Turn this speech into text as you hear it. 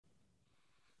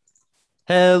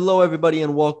Hello, everybody,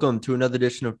 and welcome to another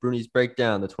edition of Bruni's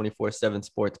Breakdown, the 24/7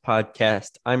 Sports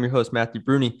Podcast. I'm your host, Matthew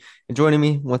Bruni, and joining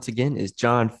me once again is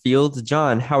John Fields.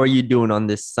 John, how are you doing on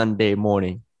this Sunday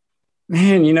morning?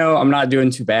 Man, I'm not doing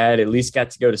too bad. At least got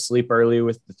to go to sleep early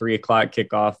with the 3 o'clock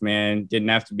kickoff, man. Didn't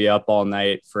have to be up all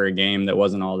night for a game that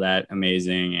wasn't all that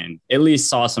amazing. And at least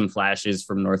saw some flashes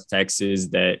from North Texas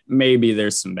that maybe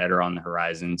there's some better on the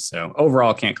horizon. So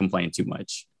overall, can't complain too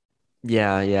much.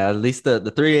 Yeah. At least the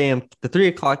 3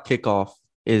 o'clock kickoff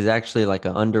is actually like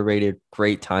an underrated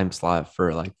great time slot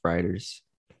for like riders.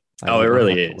 Like Oh, it you don't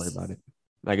really have to worry about is. it.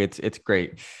 Like it's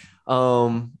great.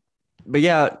 Um, but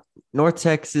yeah, North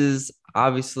Texas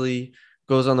obviously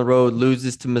goes on the road,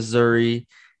 loses to Missouri,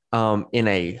 in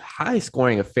a high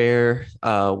scoring affair,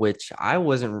 which I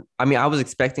was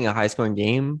expecting a high scoring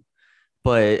game,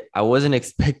 but I wasn't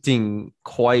expecting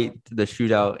quite the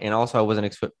shootout. And also I wasn't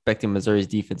expecting Missouri's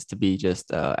defense to be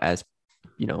just as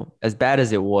bad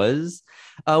as it was.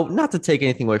 Not to take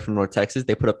anything away from North Texas.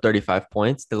 They put up 35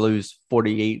 points. They lose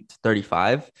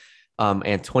 48-35.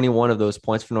 And 21 of those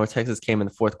points for North Texas came in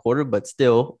the fourth quarter. But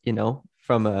still,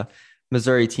 from a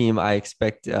Missouri team, I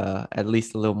expect at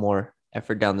least a little more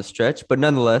effort down the stretch. But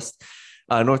nonetheless,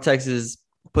 North Texas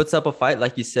puts up a fight,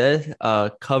 like you said,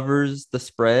 covers the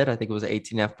spread. I think it was an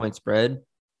 18.5 point spread.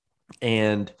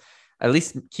 And at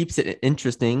least keeps it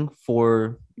interesting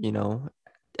for,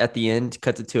 at the end,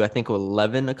 cuts it to, I think,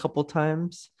 11 a couple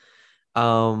times.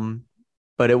 Um,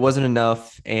 but it wasn't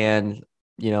enough. And,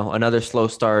 another slow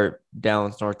start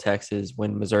down North Texas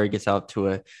when Missouri gets out to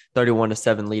a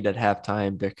 31-7 lead at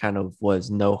halftime. There kind of was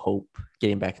no hope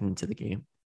getting back into the game.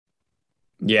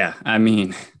 Yeah, I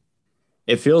mean,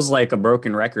 it feels like a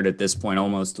broken record at this point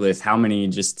almost with how many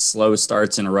just slow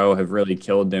starts in a row have really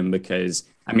killed them because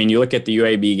I mean you look at the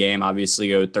UAB game obviously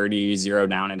go 30-0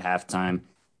 down at halftime.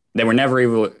 They were never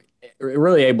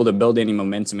really able to build any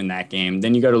momentum in that game.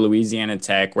 Then you go to Louisiana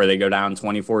Tech where they go down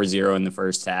 24-0 in the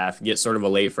first half, get sort of a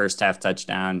late first half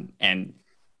touchdown and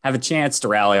have a chance to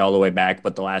rally all the way back,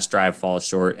 but the last drive falls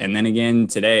short. And then again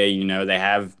today, they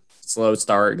have slow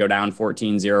start, go down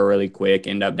 14-0 really quick,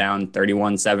 end up down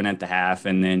 31-7 at the half,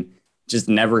 and then just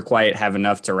never quite have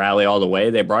enough to rally all the way.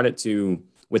 They brought it to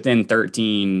within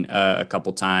 13 a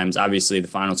couple times. Obviously, the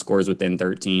final score is within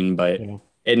 13, but Yeah.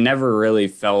 it never really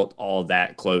felt all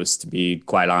that close, to be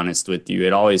quite honest with you.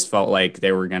 It always felt like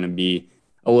they were going to be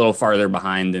a little farther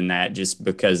behind than that just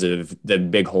because of the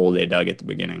big hole they dug at the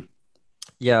beginning.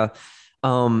 Yeah.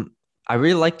 Um, I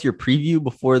really liked your preview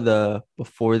before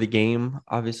the game,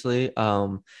 obviously.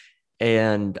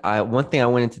 And one thing I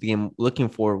went into the game looking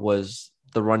for was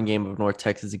the run game of North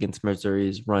Texas against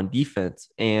Missouri's run defense.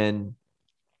 And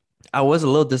I was a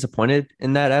little disappointed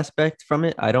in that aspect from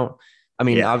it. I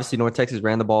mean, Yeah. obviously North Texas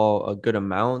ran the ball a good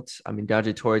amount. I mean,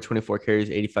 DeAndre Torrey, 24 carries,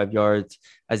 85 yards.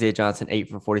 Isaiah Johnson, 8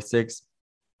 for 46.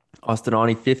 Austin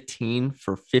Aune, 15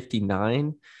 for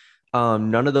 59.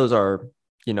 None of those are,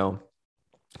 you know,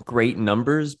 great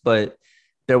numbers, but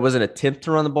there was an attempt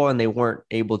to run the ball and they weren't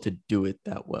able to do it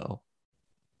that well.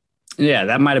 Yeah,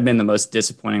 that might have been the most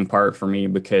disappointing part for me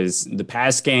because the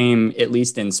pass game, at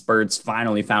least in spurts,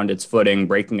 finally found its footing,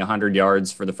 breaking 100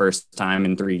 yards for the first time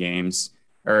in 3 games.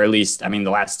 Or at least, I mean,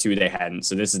 the last two they hadn't.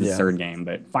 So this is the Yeah. third game,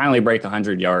 but finally break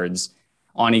 100 yards.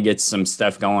 Ani gets some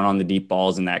stuff going on the deep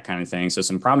balls and that kind of thing. So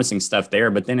some promising stuff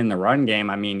there. But then in the run game,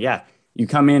 I mean, yeah, you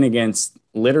come in against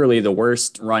literally the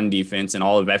worst run defense in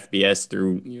all of FBS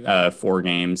through 4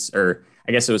 games, or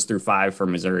I guess it was through 5 for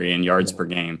Missouri in yards Yeah. per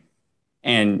game,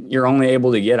 and you're only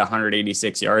able to get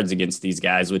 186 yards against these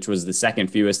guys, which was the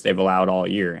second fewest they've allowed all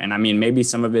year. And I mean, maybe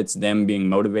some of it's them being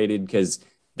motivated because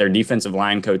their defensive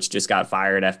line coach just got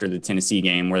fired after the Tennessee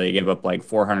game where they gave up like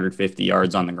 450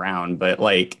 yards on the ground. But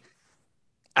like,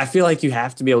 I feel like you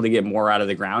have to be able to get more out of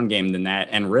the ground game than that.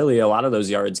 And really, a lot of those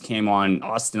yards came on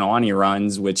Austin Aune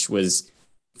runs, which was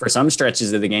for some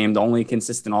stretches of the game the only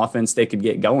consistent offense they could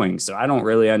get going. So I don't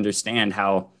really understand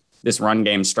how this run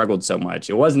game struggled so much.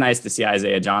 It was nice to see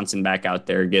Isaiah Johnson back out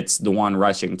there, gets the one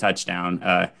rushing touchdown.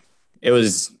 It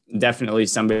was definitely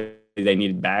somebody they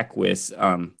needed back with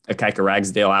Akaika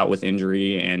Ragsdale out with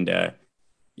injury and,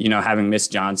 having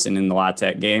missed Johnson in the La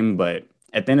Tech game. But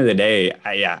at the end of the day,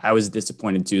 I was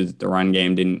disappointed too that the run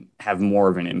game didn't have more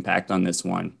of an impact on this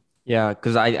one. Yeah,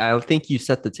 because I think you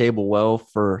set the table well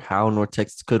for how North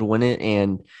Texas could win it,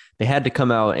 and they had to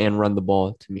come out and run the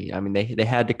ball to me. I mean, they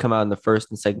had to come out in the first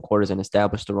and second quarters and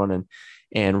establish the run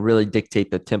and really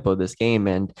dictate the tempo of this game,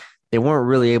 and they weren't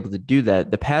really able to do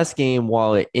that. The pass game,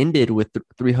 while it ended with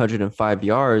 305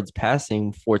 yards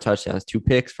passing, 4 touchdowns, 2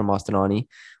 picks from Austin Aune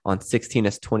on 16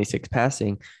 as 26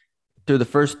 passing, through the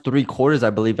first 3 quarters, I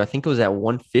believe, I think it was at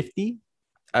 150.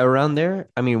 around there.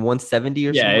 I mean, 170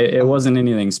 or Yeah, something. it wasn't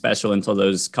anything special until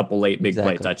those couple late big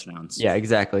play Exactly. touchdowns. Yeah,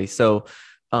 exactly. So,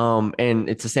 and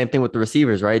it's the same thing with the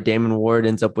receivers, right? Damon Ward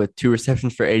ends up with 2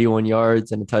 receptions for 81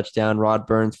 yards and a touchdown. Rod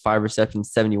Burns, 5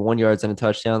 receptions, 71 yards and a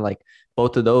touchdown. Like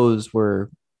both of those were,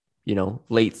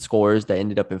 late scores that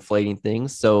ended up inflating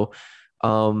things. So,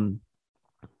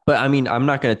 but I mean, I'm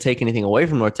not going to take anything away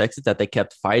from North Texas that they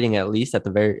kept fighting at least at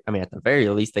the very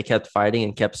least, they kept fighting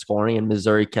and kept scoring, and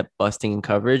Missouri kept busting in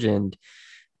coverage. And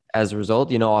as a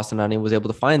result, Austin Nani was able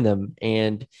to find them.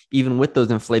 And even with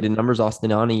those inflated numbers, Austin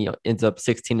Nani ends up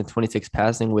 16 to 26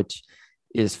 passing, which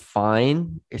is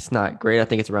fine. It's not great. I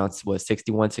think it's around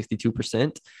 61,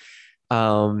 62%.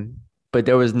 But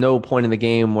there was no point in the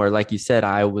game where, like you said,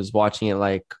 I was watching it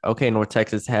like, okay, North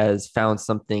Texas has found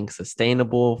something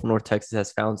sustainable. North Texas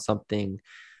has found something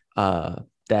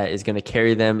that is going to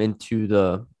carry them into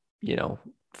the,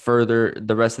 further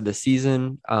the rest of the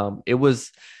season. It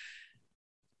was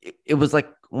like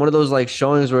one of those like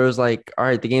showings where it was like, all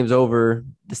right, the game's over.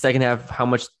 The second half, how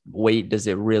much weight does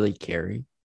it really carry?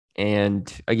 And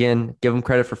again, give them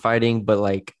credit for fighting, but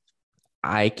like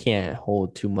I can't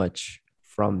hold too much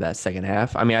from that second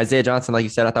half. I mean, Isaiah Johnson, like you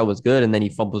said, I thought was good, and then he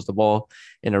fumbles the ball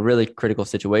in a really critical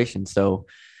situation. So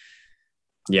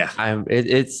Yeah.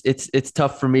 it's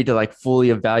tough for me to like fully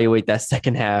evaluate that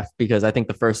second half because I think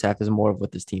the first half is more of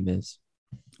what this team is.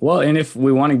 Well, and if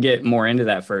we want to get more into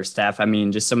that first half, I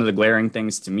mean, just some of the glaring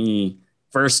things to me.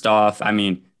 First off, I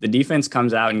mean, the defense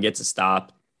comes out and gets a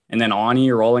stop, and then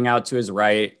Ani rolling out to his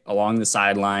right along the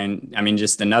sideline. I mean,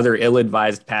 just another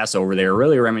ill-advised pass over there,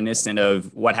 really reminiscent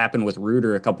of what happened with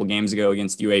Reuter a couple games ago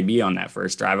against UAB on that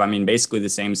first drive. I mean, basically the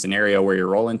same scenario where you're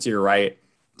rolling to your right,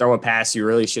 throw a pass you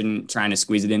really shouldn't, trying to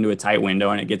squeeze it into a tight window,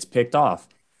 and it gets picked off.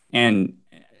 And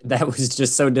that was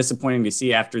just so disappointing to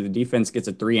see after the defense gets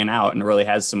a 3-and-out and really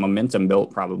has some momentum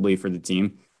built probably for the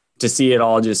team to see it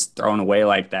all just thrown away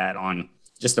like that on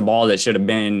just a ball that should have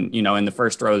been, in the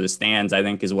first row of the stands, I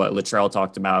think is what Luttrell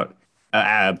talked about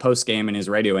post game in his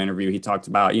radio interview. He talked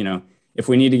about, if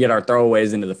we need to get our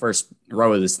throwaways into the first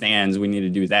row of the stands, we need to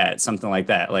do that, something like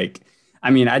that. Like, I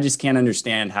mean, I just can't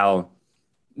understand how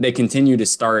they continue to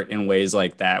start in ways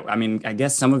like that. I mean, I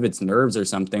guess some of it's nerves or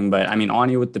something, but I mean,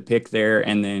 Anya with the pick there.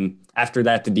 And then after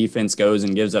that, the defense goes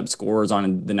and gives up scores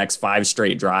on the next 5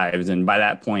 straight drives. And by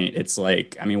that point, it's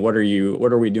like, I mean, what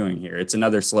are we doing here? It's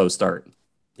another slow start.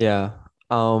 Yeah.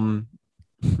 Do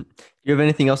you have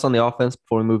anything else on the offense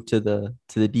before we move to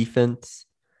the defense?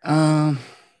 Um,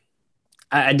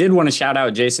 I did want to shout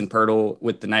out Jason Pirtle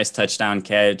with the nice touchdown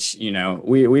catch.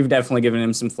 We've definitely given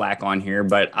him some flack on here,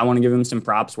 but I want to give him some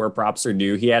props where props are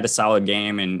due. He had a solid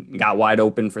game and got wide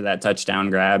open for that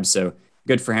touchdown grab. So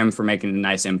good for him for making a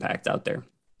nice impact out there.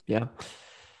 Yeah.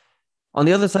 On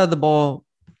the other side of the ball,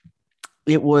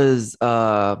 it was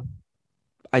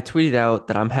I tweeted out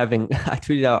that I'm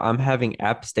having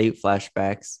App State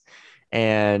flashbacks,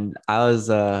 and I was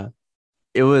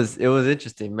it was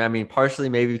interesting. I mean, partially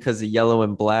maybe because of yellow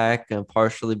and black, and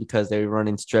partially because they were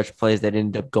running stretch plays that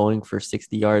ended up going for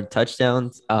 60-yard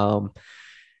touchdowns. But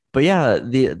yeah,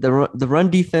 the run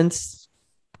defense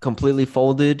completely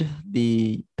folded.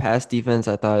 The pass defense,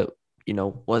 I thought,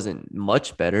 wasn't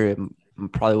much better. It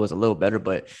probably was a little better,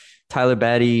 but Tyler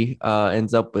Batty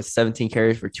ends up with 17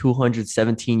 carries for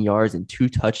 217 yards and 2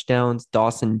 touchdowns.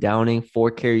 Dawson Downing,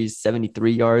 4 carries,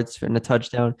 73 yards and a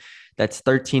touchdown. That's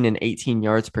 13 and 18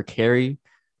 yards per carry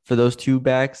for those two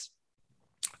backs.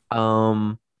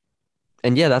 And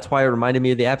yeah, that's why it reminded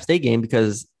me of the App State game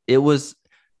because it was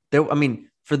there. I mean,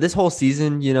 for this whole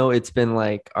season, it's been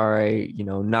like, all right,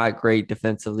 not great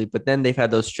defensively, but then they've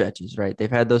had those stretches, right? They've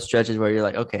had those stretches where you're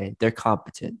like, okay, they're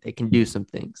competent. They can do some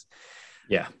things.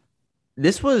 Yeah.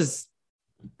 This was,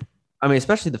 I mean,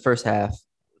 especially the first half,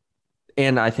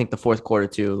 and I think the fourth quarter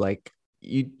too. Like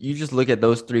you just look at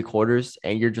those 3 quarters,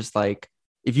 and you're just like,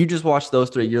 if you just watch those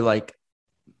three, you're like,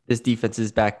 this defense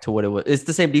is back to what it was. It's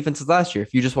the same defense as last year.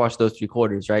 If you just watch those 3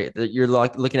 quarters, right? You're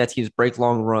like looking at teams break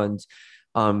long runs.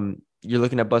 You're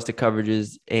looking at busted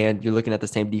coverages, and you're looking at the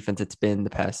same defense it's been the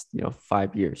past,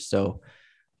 5 years. So,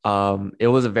 it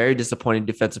was a very disappointing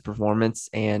defensive performance,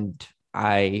 and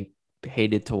I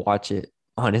hated to watch it.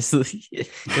 Honestly,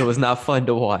 it was not fun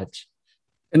to watch.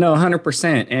 No,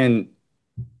 100%. And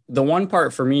the one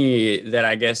part for me that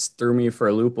I guess threw me for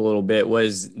a loop a little bit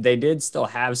was they did still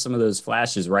have some of those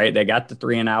flashes, right? They got the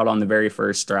 3-and-out on the very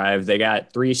first drive. They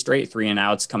got 3 straight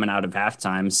 3-and-outs coming out of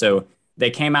halftime. So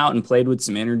they came out and played with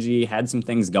some energy, had some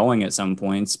things going at some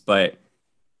points, but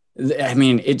I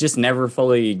mean, it just never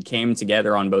fully came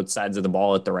together on both sides of the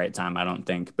ball at the right time, I don't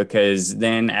think, because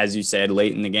then, as you said,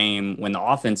 late in the game, when the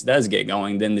offense does get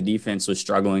going, then the defense was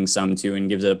struggling some too and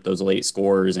gives up those late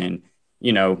scores and,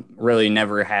 really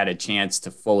never had a chance to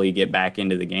fully get back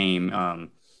into the game.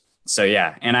 So,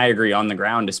 yeah, and I agree on the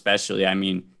ground, especially. I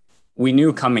mean, we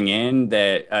knew coming in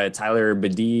that Tyler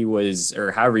Badie was,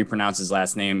 or however you pronounce his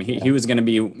last name, he was going to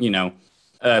be,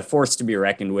 force to be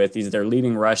reckoned with. He's their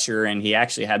leading rusher, and he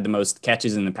actually had the most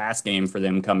catches in the pass game for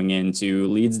them coming into,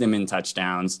 leads them in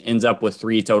touchdowns, ends up with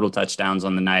 3 total touchdowns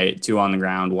on the night, 2 on the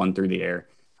ground, 1 through the air.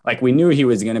 Like, we knew he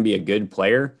was going to be a good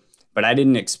player, but I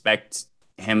didn't expect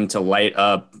him to light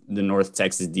up the North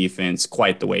Texas defense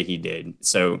quite the way he did.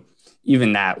 So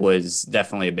even that was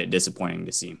definitely a bit disappointing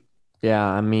to see. Yeah,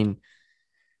 I mean,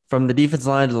 from the defense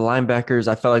line to the linebackers,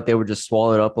 I felt like they were just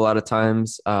swallowed up a lot of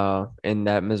times in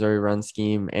that Missouri run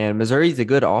scheme. And Missouri's a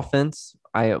good offense.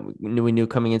 We knew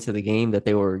coming into the game that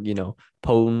they were,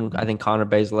 potent. I think Connor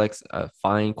Bazelak's a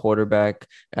fine quarterback,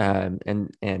 and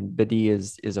Bidi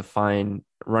is a fine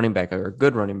running back or a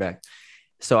good running back.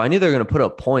 So I knew they were going to put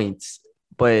up points,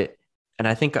 and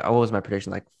I think what was my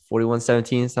prediction, like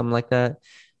 41-17, something like that.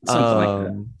 Something like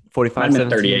that.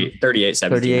 45-17, 38-17.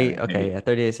 38. Okay, yeah,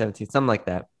 38-17, something like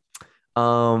that.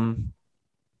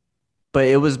 But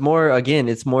it was more, again,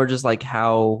 it's more just like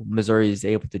how Missouri is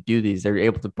able to do these. They're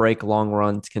able to break long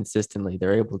runs consistently.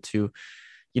 They're able to,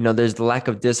 there's the lack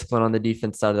of discipline on the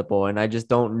defense side of the ball. And I just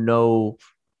don't know.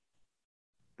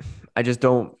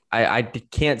 I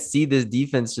can't see this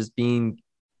defense just being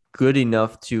good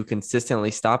enough to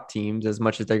consistently stop teams as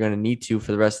much as they're going to need to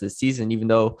for the rest of the season, even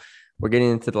though we're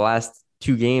getting into the last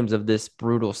 2 games of this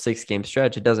brutal 6-game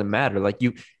stretch. It doesn't matter.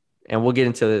 And we'll get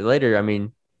into it later. I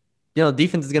mean,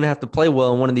 defense is going to have to play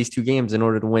well in one of these 2 games in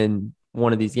order to win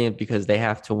one of these games, because they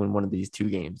have to win one of these 2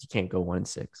 games. You can't go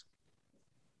 1-6.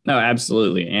 No,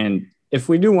 absolutely. And if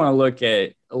we do want to look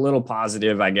at a little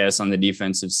positive, I guess, on the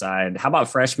defensive side, how about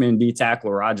freshman D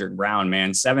tackle Roderick Brown,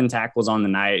 man? 7 tackles on the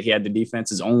night. He had the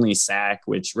defense's only sack,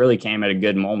 which really came at a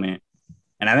good moment.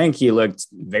 And I think he looked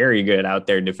very good out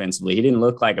there defensively. He didn't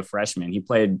look like a freshman. He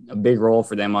played a big role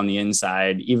for them on the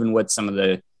inside, even with some of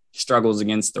the struggles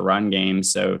against the run game.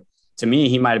 So to me,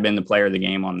 he might have been the player of the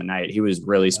game on the night. He was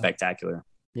really spectacular.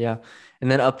 Yeah.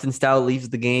 And then Upton Stout leaves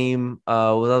the game.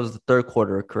 Well, that was the 3rd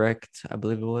quarter, correct? I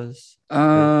believe it was.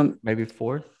 Maybe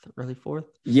 4th, early 4th.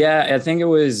 Yeah, I think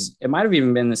it might have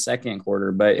even been the 2nd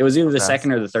quarter, but it was either the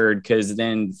 2nd or the 3rd, because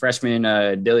then freshman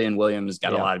Dillion Williams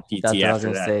got a lot of PT. That's what after I was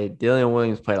gonna say. Dillion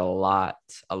Williams played a lot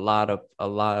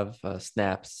of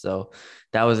snaps. So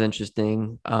that was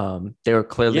interesting. They were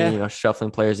clearly,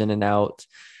 shuffling players in and out.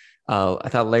 I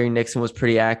thought Larry Nixon was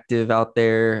pretty active out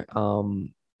there.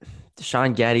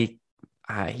 Deshaun Gaddy,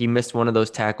 he missed one of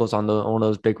those tackles on one of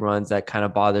those big runs that kind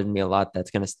of bothered me a lot. That's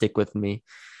going to stick with me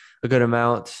a good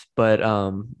amount. But,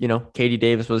 Katie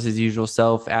Davis was his usual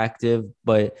self, active.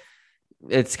 But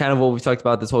it's kind of what we've talked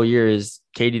about this whole year is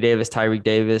Katie Davis, Tyreek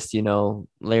Davis,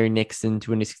 Larry Nixon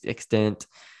to an extent.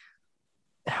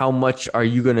 How much are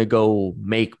you going to go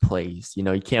make plays? You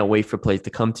can't wait for plays to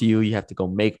come to you. You have to go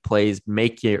make plays,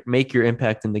 make your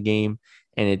impact in the game.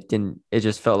 And it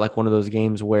just felt like one of those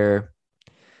games where,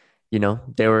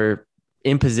 they were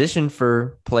in position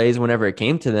for plays whenever it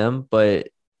came to them, but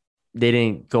they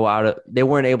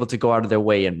weren't able to go out of their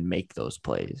way and make those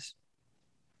plays.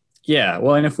 Yeah.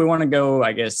 Well, and if we want to go,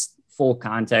 I guess, full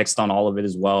context on all of it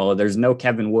as well, there's no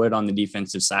Kevin Wood on the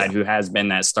defensive side, who has been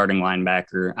that starting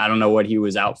linebacker. I don't know what he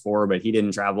was out for, but he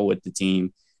didn't travel with the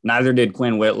team. Neither did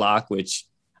Quinn Whitlock, which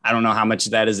I don't know how much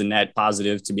of that is a net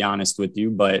positive, to be honest with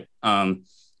you, but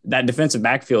that defensive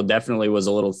backfield definitely was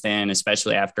a little thin,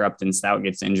 especially after Upton Stout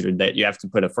gets injured, that you have to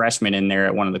put a freshman in there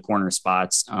at one of the corner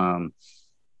spots.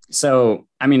 So,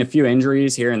 I mean, a few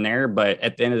injuries here and there, but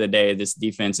at the end of the day, this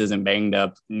defense isn't banged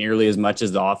up nearly as much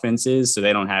as the offense is. So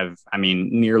they don't have,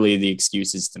 nearly the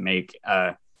excuses to make,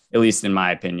 at least in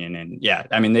my opinion. And yeah,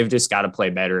 they've just got to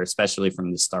play better, especially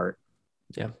from the start.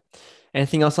 Yeah.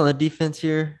 Anything else on the defense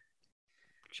here?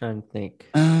 I'm trying to think.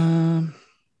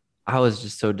 I was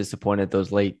just so disappointed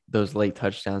those late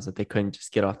touchdowns that they couldn't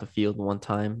just get off the field one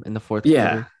time in the 4th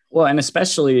quarter. Well, and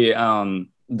especially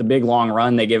the big long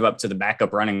run they gave up to the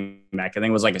backup running back. I think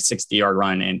it was like a 60-yard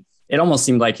run, and it almost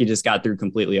seemed like he just got through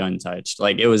completely untouched.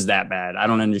 Like, it was that bad. I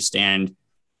don't understand.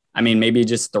 Maybe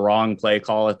just the wrong play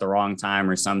call at the wrong time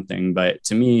or something. But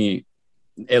to me,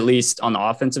 at least on the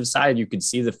offensive side, you could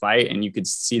see the fight and you could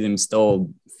see them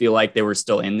still feel like they were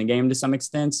still in the game to some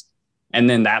extent. And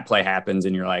then that play happens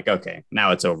and you're like, okay,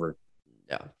 now it's over.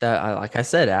 Yeah, like I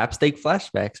said, App State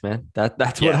flashbacks, man.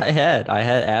 That's what I had. I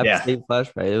had App State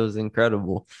flashback. It was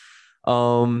incredible.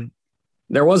 Um,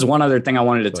 There was one other thing I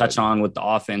wanted to go touch ahead. on with the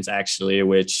offense, actually,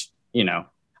 which,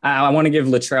 I want to give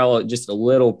Latrell just a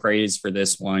little praise for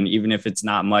this one, even if it's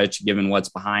not much given what's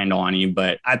behind Ani.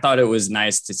 But I thought it was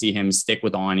nice to see him stick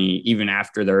with Ani even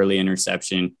after the early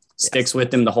interception, Yes. sticks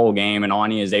with him the whole game, and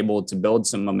Ani is able to build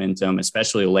some momentum,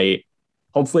 especially late.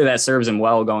 Hopefully that serves him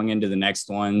well going into the next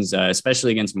ones,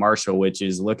 especially against Marshall, which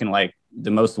is looking like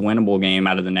the most winnable game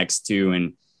out of the next two.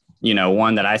 And,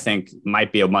 one that I think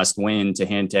might be a must win to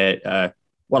hint at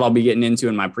what I'll be getting into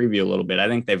in my preview a little bit. I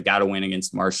think they've got to win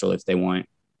against Marshall if they want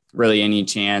really any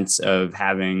chance of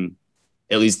having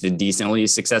at least a decently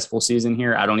successful season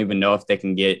here. I don't even know if they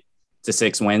can get to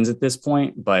 6 wins at this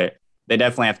point, but they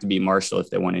definitely have to beat Marshall if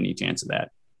they want any chance of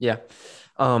that. Yeah.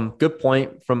 Good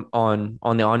point from on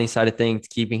the Ani side of things,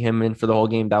 keeping him in for the whole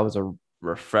game. That was a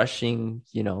refreshing,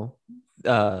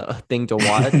 thing to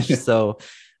watch. So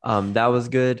that was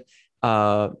good.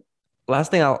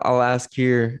 Last thing I'll ask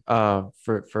here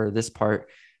for this part.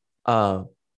 Do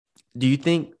you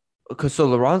think because so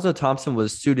Lorenzo Thompson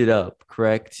was suited up,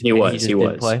 correct? He And he was. He just didn't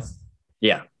was. play?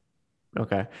 Yeah.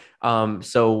 Okay.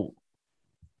 So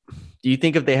do you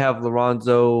think if they have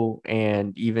Lorenzo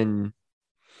and even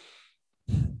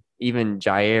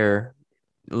Jair,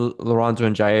 Lorenzo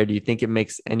and Jair, do you think it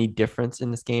makes any difference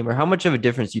in this game? Or how much of a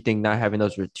difference do you think not having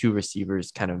those two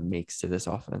receivers kind of makes to this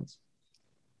offense?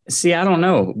 See, I don't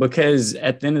know because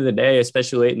at the end of the day,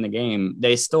 especially late in the game,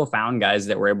 they still found guys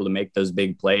that were able to make those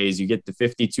big plays. You get the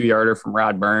 52-yarder from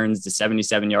Rod Burns, the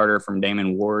 77-yarder from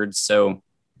Damon Ward. So,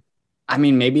 I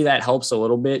mean, maybe that helps a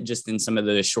little bit just in some of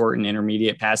the short and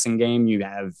intermediate passing game. You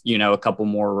have, a couple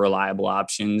more reliable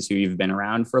options who you've been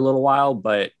around for a little while.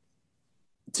 But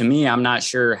to me, I'm not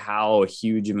sure how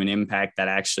huge of an impact that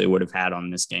actually would have had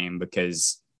on this game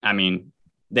because, I mean,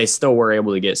 they still were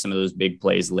able to get some of those big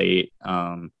plays late.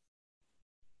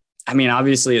 I mean,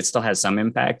 obviously, it still has some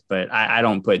impact, but I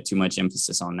don't put too much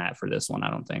emphasis on that for this one, I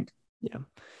don't think. Yeah.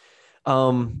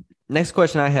 Next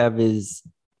question I have is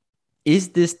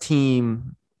this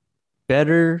team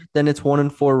better than its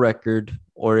 1-4 record,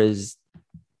 or is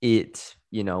it,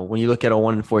 when you look at a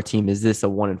 1-4 team, is this a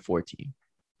 1-4 team?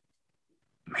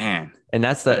 Man, And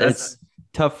it's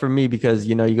tough for me because,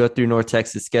 you go through North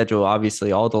Texas schedule.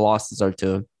 Obviously, all the losses are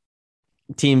to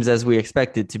teams as we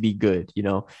expected to be good.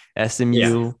 SMU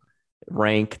yeah.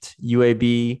 ranked,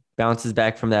 UAB bounces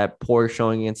back from that poor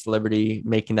showing against Liberty,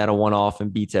 making that a one-off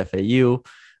and beats FAU.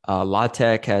 La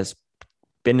Tech has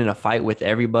been in a fight with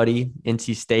everybody.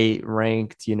 NC State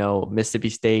ranked, Mississippi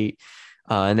State,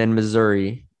 and then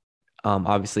Missouri.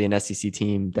 Obviously an SEC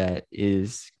team that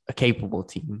is a capable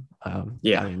team.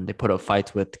 Yeah. I mean, they put up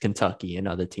fights with Kentucky and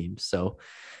other teams. So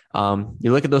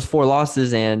you look at those 4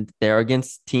 losses and they're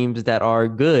against teams that are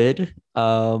good,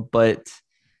 but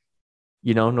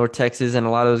North Texas in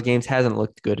a lot of those games hasn't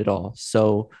looked good at all.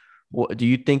 So do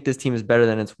you think this team is better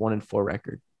than its 1-4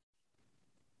 record?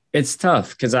 It's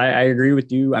tough because I agree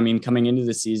with you. I mean, coming into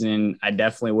the season, I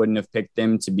definitely wouldn't have picked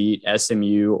them to beat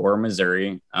SMU or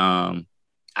Missouri.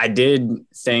 I did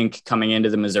think coming into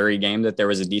the Missouri game that there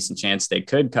was a decent chance they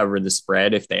could cover the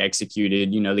spread if they executed,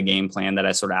 the game plan that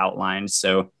I sort of outlined.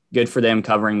 So good for them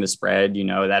covering the spread.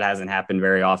 That hasn't happened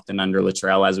very often under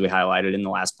Latrell, as we highlighted in the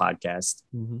last podcast.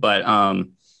 Mm-hmm. But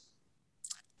I'm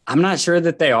not sure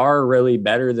that they are really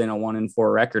better than a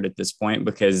 1-4 record at this point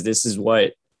because this is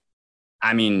what,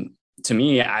 I mean, to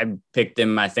me, I picked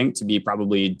them, I think, to be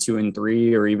probably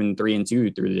 2-3 or even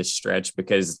 3-2 through this stretch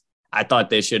because I thought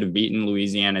they should have beaten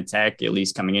Louisiana Tech, at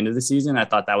least coming into the season. I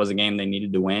thought that was a game they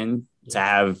needed to win to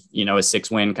have, a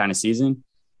 6-win kind of season.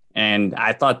 And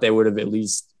I thought they would have at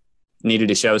least needed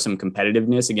to show some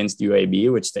competitiveness against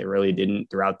UAB, which they really didn't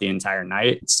throughout the entire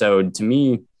night. So to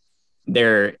me,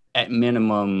 they're at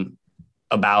minimum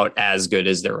about as good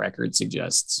as their record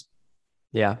suggests.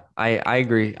 Yeah, I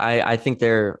agree. I think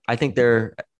they're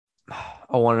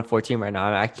a 1-4 team right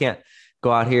now. I can't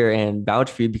go out here and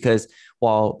vouch for you because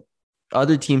while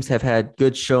other teams have had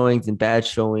good showings and bad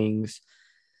showings,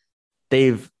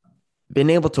 they've been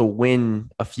able to win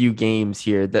a few games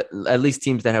here, that at least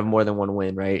teams that have more than one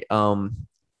win, right?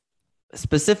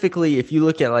 Specifically, if you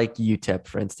look at like UTEP,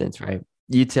 for instance, right?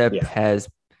 UTEP has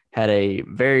had a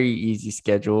very easy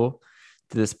schedule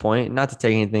to this point. Not to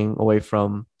take anything away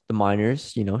from the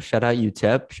Miners, shout out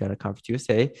UTEP, shout out Conference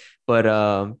USA.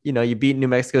 But, you beat New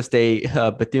Mexico State,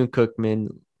 Bethune-Cookman,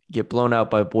 get blown out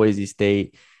by Boise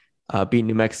State, beat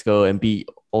New Mexico and beat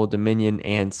Old Dominion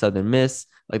and Southern Miss.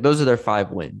 Like those are their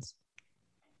 5 wins.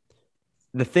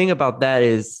 The thing about that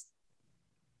is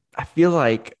I feel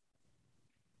like,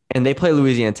 and they play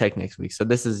Louisiana Tech next week. So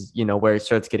this is, where it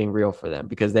starts getting real for them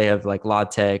because they have like La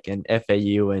Tech and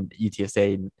FAU and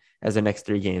UTSA as their next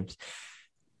 3 games.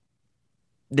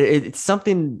 It's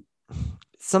something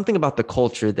about the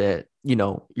culture that,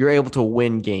 you're able to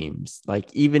win games.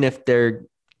 Like, even if they're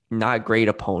not great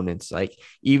opponents, like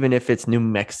even if it's New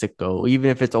Mexico, even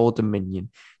if it's Old Dominion,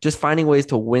 just finding ways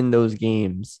to win those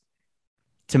games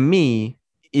to me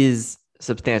is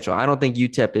substantial. I don't think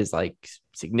UTEP is like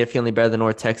significantly better than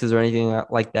North Texas or anything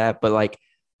like that, but like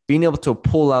being able to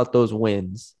pull out those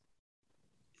wins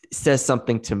says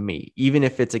something to me, even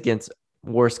if it's against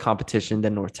worse competition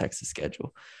than North Texas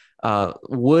schedule.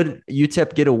 Would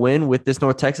UTEP get a win with this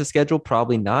North Texas schedule?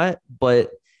 Probably not. But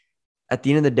at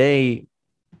the end of the day,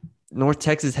 North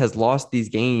Texas has lost these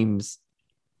games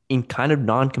in kind of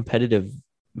non-competitive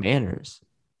manners.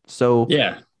 So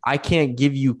Yeah. I can't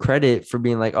give you credit for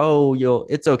being like, oh,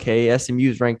 it's okay. SMU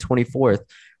is ranked 24th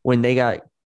when they got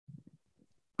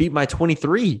beat by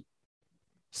 23.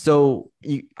 So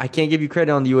I can't give you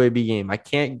credit on the UAB game. I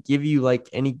can't give you like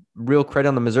any real credit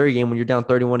on the Missouri game when you're down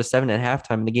 31-7 at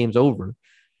halftime and the game's over.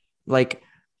 Like,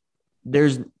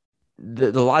 there's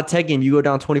the La Tech game, you go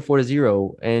down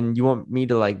 24-0, and you want me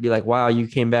to like be like, wow, you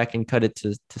came back and cut it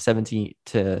to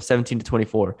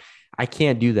 17-24. I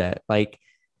can't do that. Like,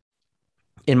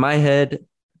 in my head,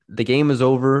 the game is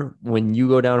over when you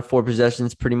go down 4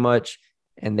 possessions pretty much,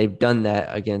 and they've done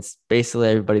that against basically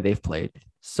everybody they've played.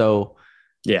 So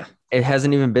yeah, it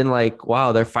hasn't even been like,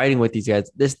 wow, they're fighting with these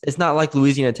guys. It's not like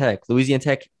Louisiana Tech. Louisiana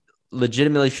Tech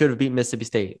legitimately should have beat Mississippi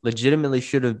State, legitimately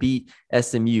should have beat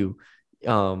SMU,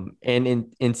 and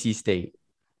in NC State.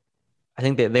 I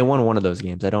think they won one of those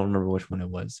games. I don't remember which one it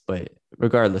was, but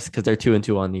regardless, because they're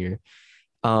 2-2 on the year.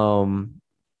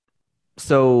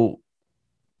 So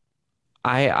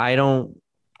I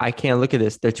can't look at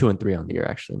this. They're 2-3 on the year,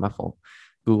 actually. My fault.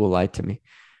 Google lied to me.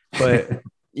 But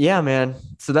yeah, man.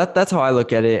 So that's how I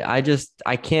look at it. I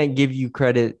can't give you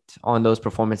credit on those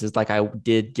performances like I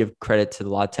did give credit to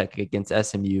La Tech against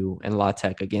SMU and La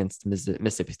Tech against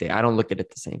Mississippi State. I don't look at it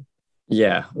the same.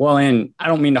 Yeah. Well, and I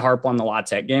don't mean to harp on the La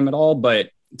Tech game at all, but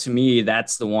to me,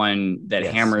 that's the one that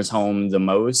hammers home the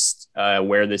most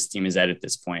where this team is at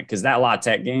this point. Because that La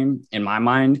Tech game, in my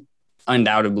mind,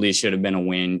 undoubtedly should have been a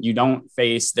win. You don't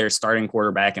face their starting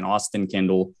quarterback in Austin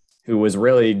Kendall, who was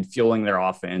really fueling their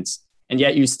offense. And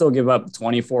yet you still give up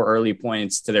 24 early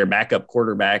points to their backup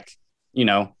quarterback.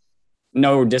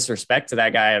 No disrespect to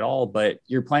that guy at all, but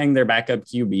you're playing their backup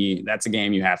QB. That's a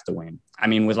game you have to win. I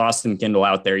mean, with Austin Kendall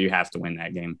out there, you have to win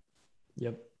that game.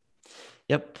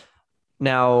 Yep.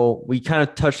 Now, we kind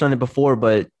of touched on it before,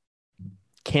 but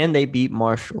can they beat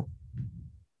Marshall,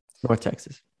 North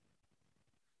Texas?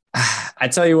 I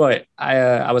tell you what,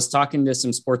 I was talking to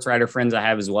some sports writer friends I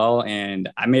have as well, and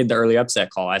I made the early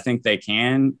upset call. I think they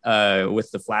can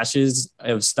with the flashes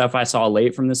of stuff I saw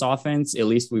late from this offense. At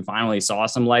least we finally saw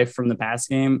some life from the past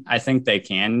game. I think they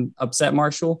can upset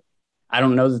Marshall. I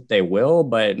don't know that they will,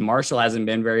 but Marshall hasn't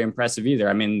been very impressive either.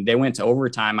 I mean, they went to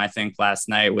overtime, I think, last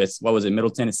night with, what was it,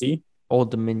 Middle Tennessee?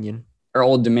 Old Dominion. Or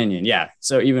Old Dominion, yeah.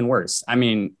 So even worse. I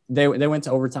mean, they went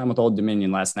to overtime with Old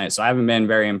Dominion last night, so I haven't been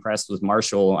very impressed with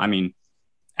Marshall. I mean,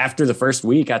 after the first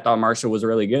week, I thought Marshall was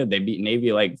really good. They beat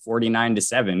Navy like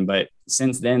 49-7, but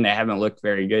since then they haven't looked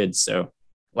very good. So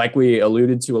like we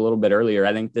alluded to a little bit earlier,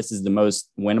 I think this is the most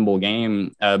winnable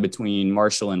game between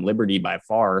Marshall and Liberty by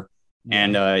far.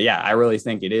 And I really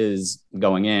think it is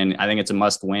going in. I think it's a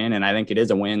must win. And I think it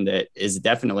is a win that is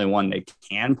definitely one they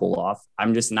can pull off.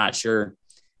 I'm just not sure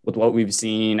with what we've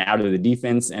seen out of the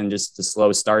defense and just the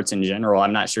slow starts in general.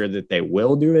 I'm not sure that they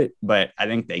will do it, but I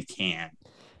think they can.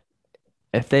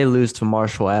 If they lose to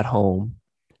Marshall at home,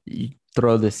 you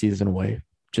throw the season away.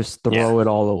 Just throw it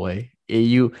all away.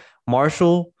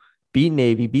 Marshall beat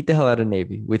Navy, beat the hell out of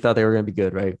Navy. We thought they were going to be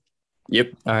good, right?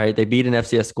 Yep. All right. They beat an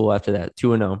FCS school after that,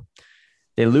 2-0.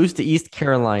 They lose to East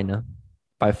Carolina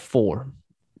by 4.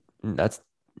 That's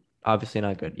obviously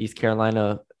not good. East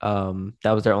Carolina,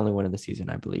 that was their only win of the season,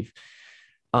 I believe.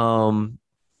 Sorry,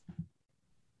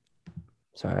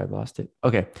 I lost it.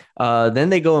 Okay. Then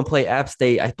they go and play App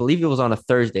State. I believe it was on a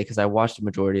Thursday because I watched the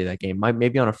majority of that game,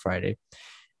 maybe on a Friday.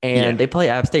 And they play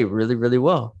App State really, really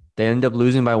well. They end up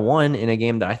losing by 1 in a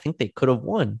game that I think they could have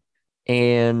won.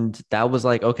 And that was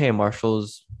like, okay,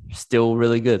 Marshall's still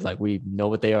really good. Like, we know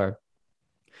what they are.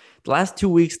 The last 2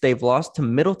 weeks, they've lost to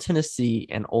Middle Tennessee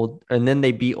and then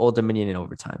they beat Old Dominion in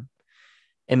overtime.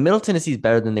 And Middle Tennessee is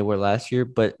better than they were last year,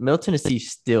 but Middle Tennessee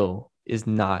still is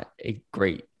not a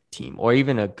great team or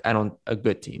even a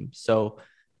good team. So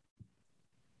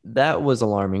that was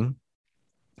alarming.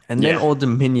 And then Old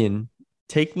Dominion,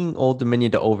 taking Old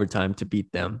Dominion to overtime to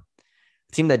beat them,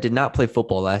 a team that did not play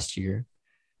football last year.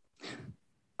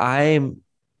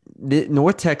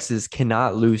 North Texas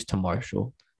cannot lose to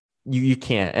Marshall. You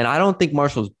can't. And I don't think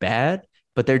Marshall's bad,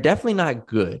 but they're definitely not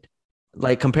good.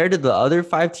 Like compared to the other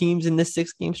 5 teams in this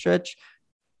 6 game stretch,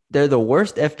 they're the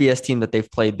worst FBS team that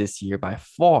they've played this year by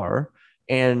far.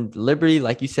 And Liberty,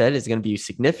 like you said, is going to be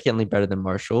significantly better than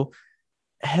Marshall.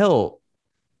 Hell,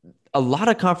 a lot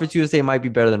of Conference USA might be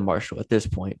better than Marshall at this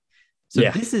point. So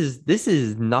Yeah. this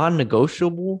is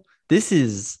non-negotiable.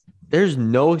 There's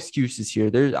no excuses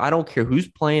here. I don't care who's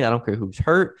playing. I don't care who's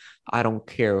hurt. I don't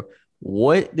care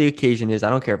what the occasion is. I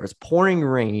don't care if it's pouring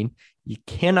rain. You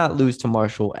cannot lose to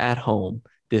Marshall at home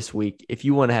this week if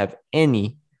you want to have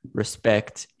any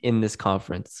respect in this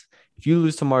conference. If you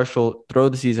lose to Marshall, throw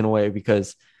the season away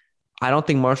because I don't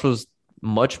think Marshall's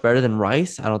much better than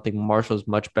Rice. I don't think Marshall's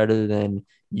much better than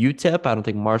UTEP. I don't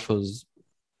think Marshall's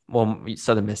well,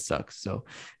 Southern Miss sucks. So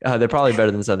they're probably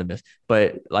better than Southern Miss.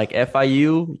 But like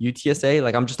FIU, UTSA,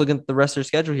 like I'm just looking at the rest of their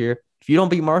schedule here. If you don't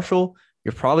beat Marshall,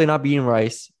 you're probably not beating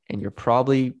Rice, and you're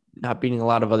probably not beating a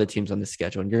lot of other teams on the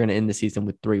schedule. And you're going to end the season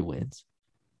with 3 wins.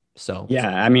 So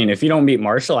Yeah, I mean, if you don't beat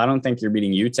Marshall, I don't think you're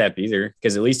beating UTEP either,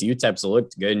 because at least UTEP's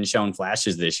looked good and shown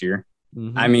flashes this year.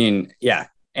 I mean, yeah.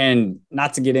 And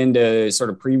not to get into sort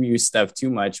of preview stuff too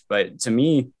much, but to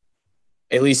me,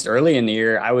 at least early in the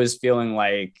year, I was feeling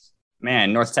like,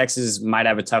 man, North Texas might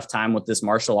have a tough time with this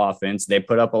Marshall offense. They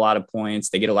put up a lot of points.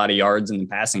 They get a lot of yards in the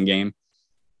passing game.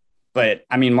 But,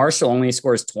 I mean, Marshall only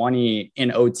scores 20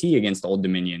 in OT against Old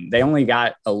Dominion. They only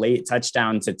got a late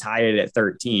touchdown to tie it at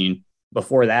 13.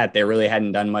 Before that, they really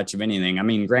hadn't done much of anything. I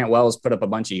mean, Grant Wells put up a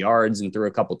bunch of yards and threw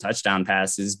a couple touchdown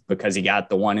passes because he got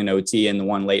the one in OT and the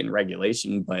one late in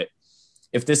regulation. But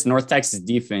if this North Texas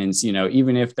defense, you know,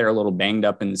 even if they're a little banged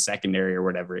up in the secondary or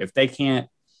whatever, if they can't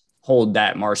hold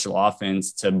that Marshall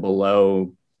offense to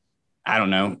below, I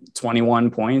don't know,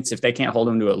 21 points, if they can't hold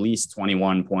them to at least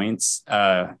 21 points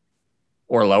or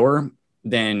lower,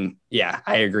 then yeah,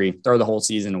 I agree. Throw the whole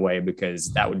season away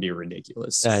because that would be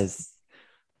ridiculous.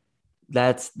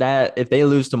 That's that. If they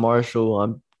lose to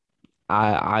Marshall,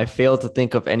 I fail to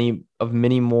think of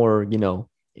many more,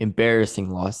 embarrassing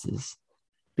losses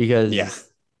because Yeah.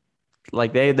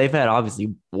 like they've had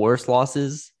obviously worse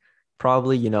losses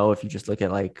probably, if you just look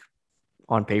at like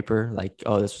on paper, like,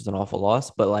 oh, this was an awful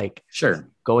loss, but like Sure.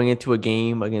 going into a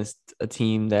game against a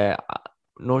team that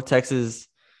North Texas,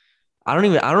 I don't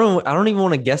even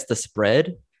want to guess the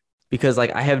spread because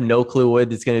like I have no clue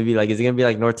what it's gonna be like. Is it gonna be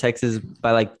like North Texas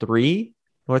by like 3?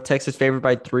 North Texas favored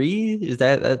by 3? Is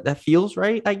that feels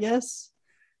right? I guess.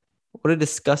 What a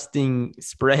disgusting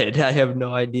spread! I have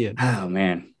no idea. Oh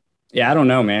man, yeah, I don't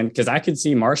know, man, because I could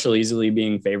see Marshall easily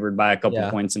being favored by a couple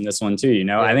points in this one too.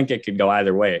 Yeah. I think it could go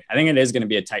either way. I think it is going to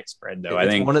be a tight spread, though.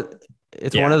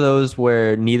 It's one of those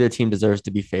where neither team deserves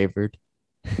to be favored.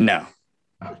 No.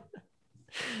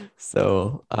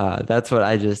 So that's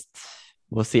what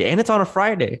we'll see. And it's on a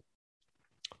Friday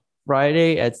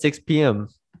at 6 p.m.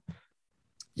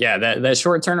 Yeah, that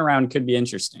short turnaround could be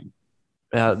interesting.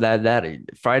 That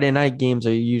Friday night games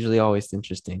are usually always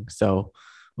interesting. So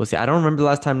we'll see. I don't remember the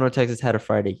last time North Texas had a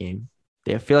Friday game.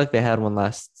 I feel like they had one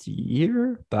last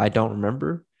year, but I don't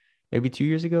remember. Maybe 2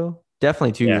 years ago.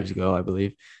 Definitely 2 years ago, I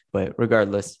believe. But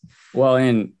regardless. Well,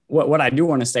 and what I do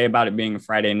want to say about it being a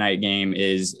Friday night game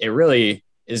is it really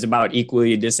is about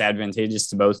equally disadvantageous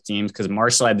to both teams because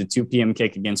Marshall had the 2 p.m.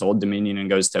 kick against Old Dominion and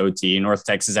goes to OT. North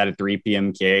Texas had a 3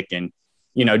 p.m. kick and,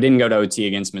 didn't go to OT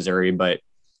against Missouri. But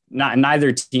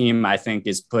neither team, I think,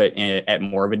 is put at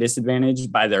more of a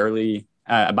disadvantage by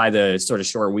the sort of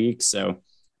short week. So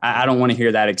I don't want to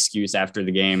hear that excuse after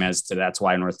the game as to that's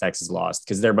why North Texas lost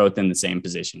because they're both in the same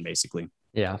position, basically.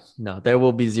 Yeah, no, there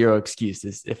will be zero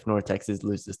excuses if North Texas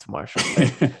loses to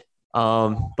Marshall.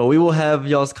 But we will have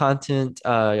y'all's content,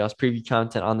 y'all's preview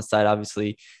content on the site,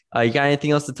 obviously. You got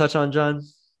anything else to touch on, John?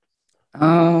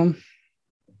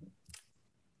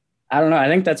 I don't know. I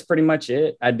think that's pretty much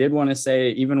it. I did want to say,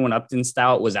 even when Upton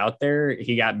Stout was out there,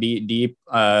 he got beat deep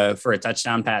for a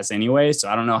touchdown pass anyway. So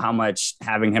I don't know how much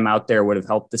having him out there would have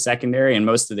helped the secondary. And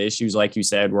most of the issues, like you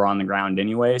said, were on the ground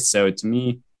anyway. So to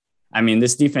me, I mean,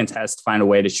 this defense has to find a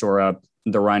way to shore up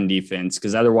the run defense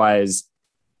because otherwise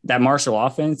that Marshall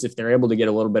offense, if they're able to get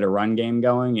a little bit of run game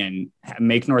going and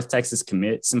make North Texas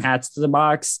commit some hats to the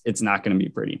box, it's not going to be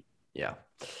pretty. Yeah.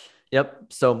 Yep.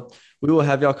 So we will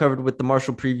have y'all covered with the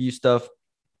Marshall preview stuff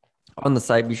on the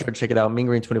site. Be sure to check it out. Mean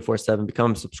Green 24/7.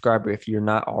 Become a subscriber if you're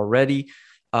not already.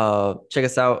 Check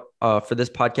us out for this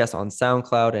podcast on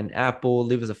SoundCloud and Apple.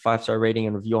 Leave us a 5-star rating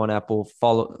and review on Apple.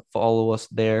 Follow us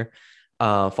there.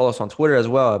 Follow us on Twitter as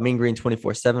well at Mean Green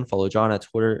 24/7. Follow John at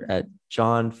Twitter at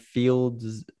John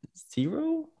Fields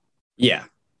 0. Yeah.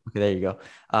 Okay, there you go.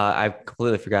 I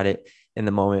completely forgot it in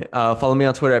the moment. Follow me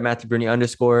on Twitter at Matthew Bruni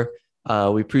 _.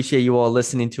 We appreciate you all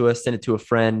listening to us. Send it to a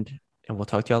friend, and we'll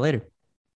talk to y'all later.